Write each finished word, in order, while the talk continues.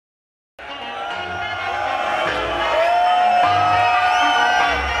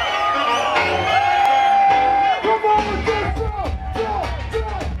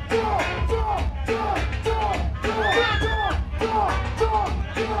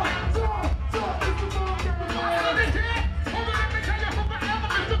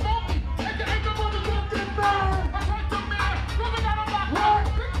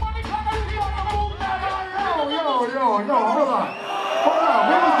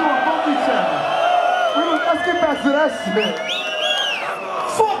to that shit.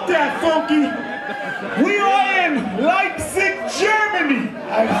 Fuck that, Funky. We are in Leipzig, Germany.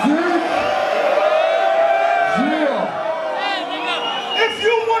 Leipzig? Yeah. If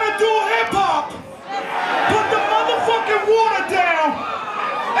you want to do hip-hop, put the motherfucking water down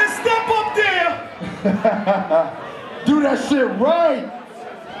and step up there. Do that shit right.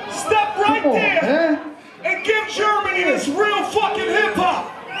 Step right Come on, there man. and give Germany this real fucking hip-hop.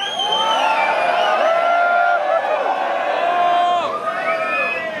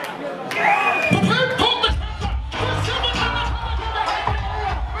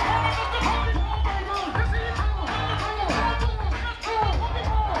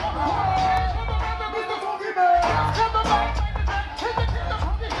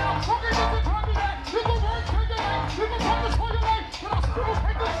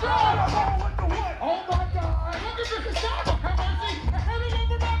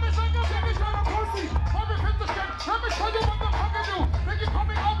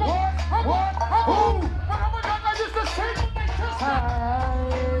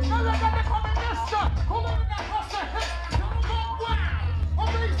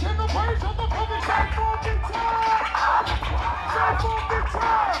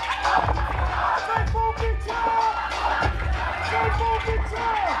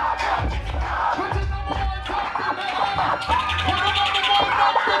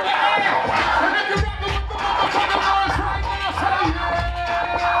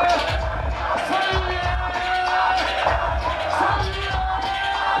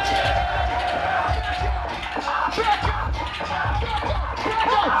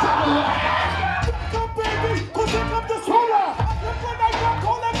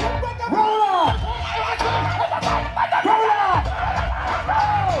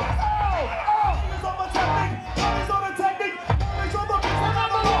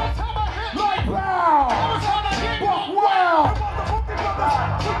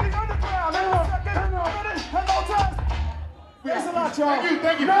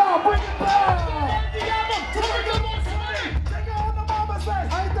 Thank you. No, bring it back.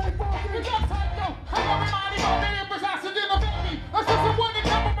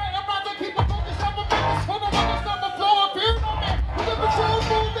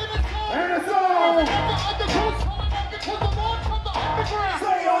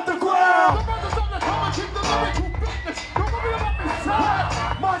 Stay on the ground.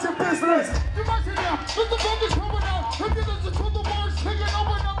 Mind your business.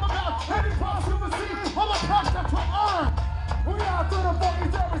 We out to the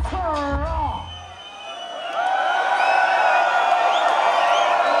fucking return.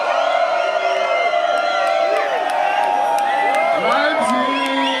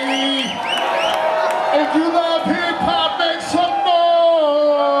 Leipzig. If you love hip hop, make some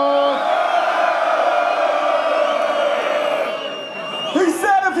noise. He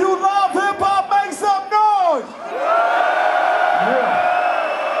said if you love hip hop, make some noise.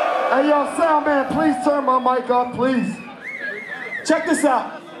 Yeah. Hey, yo, sound man, please turn my mic up, please. Check this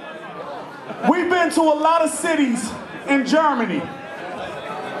out. We've been to a lot of cities in Germany.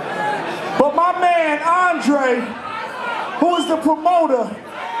 But my man, Andre, who is the promoter,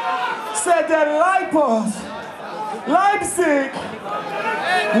 said that Leipzig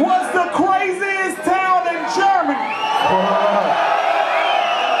was the craziest town in Germany.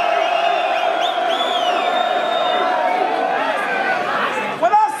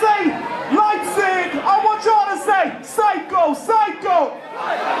 When I say Leipzig, I want y'all to say psycho, psycho.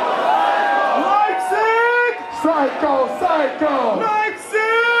 Leipzig! Psycho, psycho.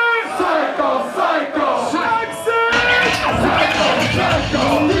 Leipzig! Psycho, psycho. Leipzig! Psycho, psycho.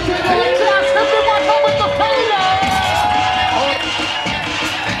 Everyone come with the fader!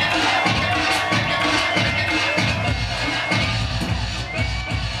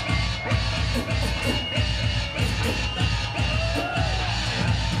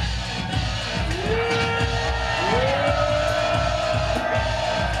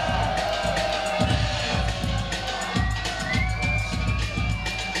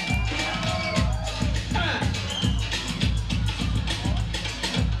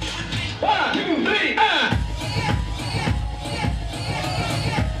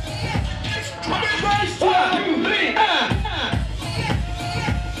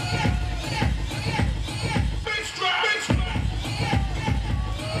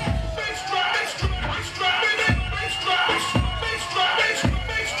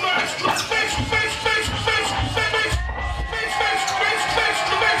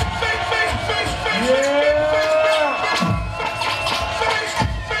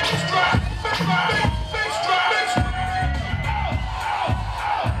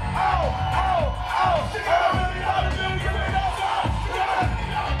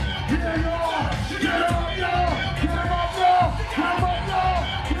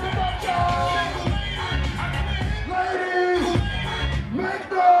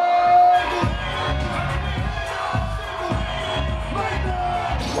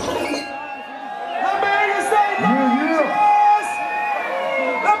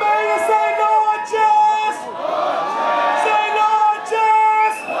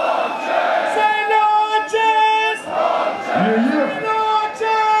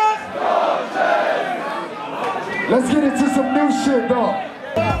 shit, dog.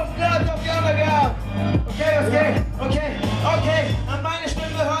 Okay, und meine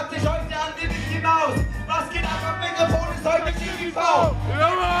Stimme hört sich heute an wie Mickey Maus. Was geht ab am Mikrofon, ist heute TV. Ja,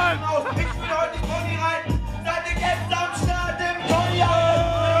 Mann! Ich will heute die Pony reiten, seid ihr jetzt am Start im Pony. Ich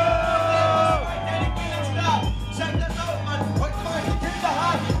bin am Start, check das aus, Mann. Heute mach ich die Kinder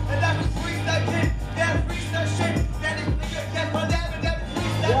hart, denn das ist Freestyle-Kid, der Freestyle-Shit, der nicht bringt, der von der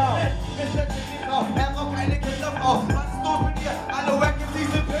Freestyle-Shit. Wir setzen ihn drauf, er braucht keine Kinderfrau. Was ist los mit dir? Alle wacken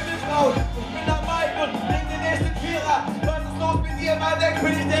diese Pimmelfrauen. Ich bin am Mike und bring den nächsten Vierer. Was ist los mit dir, Mann? Der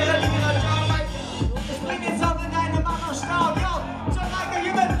König der Radierer. Ciao, Mike. Ich bring jetzt auf in eine Mama-Stau, yo. Schon lange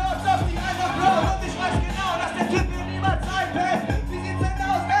jemand los auf die Underground. Und ich weiß genau, dass der Typ mir niemals einfällt. Wie sieht's denn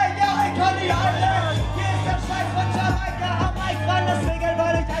aus? Ey, ja, ich kann nicht halten. Hier ist der Scheiß von Jamaika am Mike ran. Deswegen,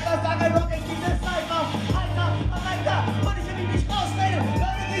 weil ich einfach sage, Rock, ich geb das Live auf. Alter, und ich will mich nicht rausreden.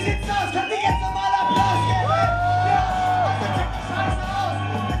 Leute, wie sieht's aus? Könnt ihr jetzt nochmal Applaus geben? Ja, also check die Scheiße aus.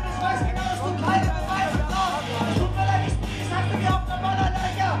 Denn ich weiß genau, dass du keine Beweise brauchst. Es tut mir leid, ich hasse mir auf der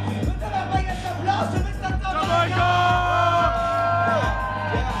Balalaika. Bitte mach mal jetzt Applaus, du bist dann Jamaika.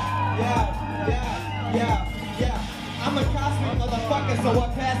 Yeah. I'm a cosmic motherfucker, so I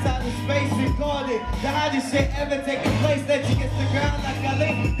pass out in space recording. The hottest shit ever taking place. Then she gets the ground like a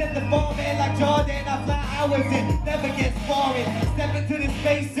link. Then the phone man like Jordan. I fly hours in, never gets boring. Step into the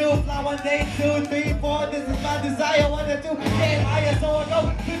space suit, fly 1 day, 2, 3, 4. This is my desire, 1 or 2. Get higher, so I go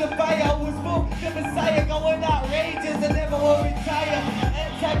to the fire. Who's moved? The Messiah going outrageous and never will retire.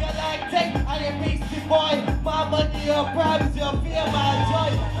 Anti-galactic, I am beastie boy. My money, your problems, your fear, my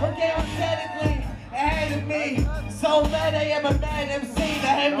joy. Okay, pathetically ahead of me. So mad I am a man MC to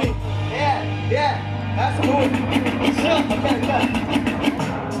hand me. Yeah, that's cool. Okay.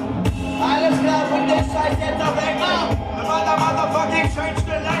 Alles klar, von der Scheiß jetzt auf weg. Motherfucking change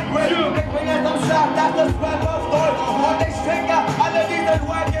the language. Ich bin jetzt am Start, das ist Rap auf Deutsch. Und ich trinke alle diesen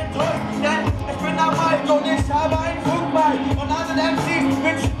Wack enttäuscht. Denn ich bin am Mike und ich habe einen Funkmic. Und alle MCs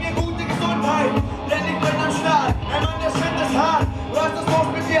wünschen mir gute Gesundheit. Denn ich bin am Start, ey Mann, der Shit ist hart. Was ist los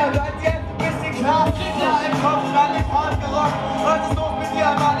mit dir? Seid ihr ein bisschen klar? Klar im Kopf, dann nicht hart gerockt. Was ist los mit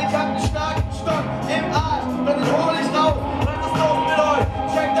dir, Mann? Ich hab einen starken Stock im Arsch. Dann hol ich raus. Was ist los mit euch?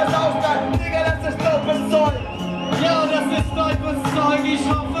 Check das aus, dann. Digga, das ist dopes Zeug. Ja, das ist dopes Zeug. Ich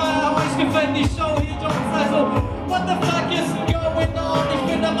hoffe, euch gefällt die Show hier, Jungs. Also, what the fuck is going on? Ich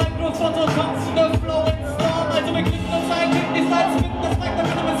bin am Mikrofon und tanzende Flow in Storm. Also, wir klicken uns ein, klicken die Slides, finden das Mic,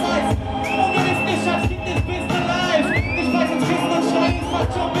 damit du es heißt. Und wenn es nicht schaffst, gibt es bis alive. Ich weiß, jetzt wissen und schreien, es macht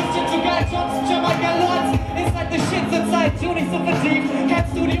schon ein bisschen zu geil. Johnson, Jamaika, Lords, ist halt ne Shit zur Zeit. Tu nicht so vertieft, kein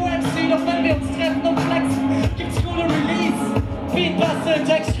Studio-MC, doch wenn wir uns treffen und flexen, gibt's coole Release. Beat basteln,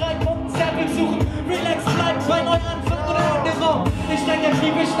 Jack schreiben und Sample suchen. Relax bleibt bei Neuanfang oder Änderung. Ich denke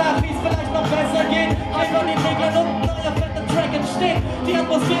akribisch nach, wie es vielleicht noch besser geht. Kein von den Regeln und ein neuer fetter Track entsteht. Die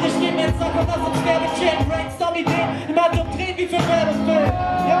Atmosphäre steht mir ins Sack und lass uns Sterbe chillen. Brainstorm-Ideen, immer umdrehen wie für Werbefilm.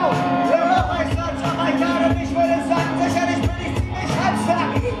 Yo!